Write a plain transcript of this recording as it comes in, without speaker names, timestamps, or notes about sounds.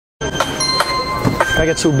Can I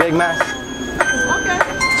get 2 Big Macs?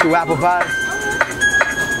 Okay. 2 apple pies?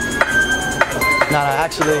 Nah,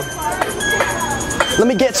 actually. Let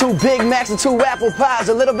me get 2 Big Macs and 2 apple pies.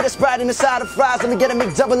 A little bit of Sprite in the side of fries. Let me get a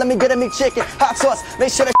McDouble, let me get a McChicken. Hot sauce,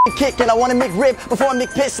 make sure that shit kicking. I want a McRib before I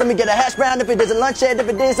McPiss. Let me get a hash brown if it isn't lunch yet. If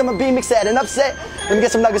it is, I'ma be mixed and upset. Let me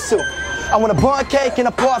get some nuggets too. I want a bun cake and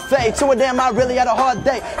a parfait. 2 of them, I really had a hard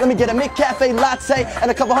day. Let me get a McCafe latte and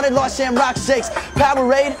a couple hundred large shamrock shakes.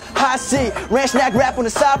 Powerade, high C, ranch snack wrap on the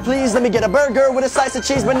side, please. Let me get a burger with a slice of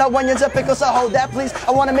cheese, but no onions or pickles, so hold that, please.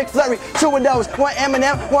 I want a McFlurry, 2 of those, 1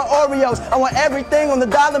 M&M, 1 Oreos. I want everything on the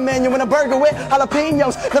dollar menu and a burger with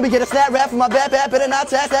jalapenos. Let me get a snap wrap for my backpack, better not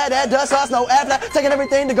tax that dust sauce, no after. Taking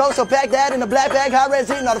everything to go, so pack that in a black bag. High res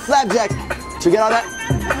eating all the flapjacks. Did you get all that?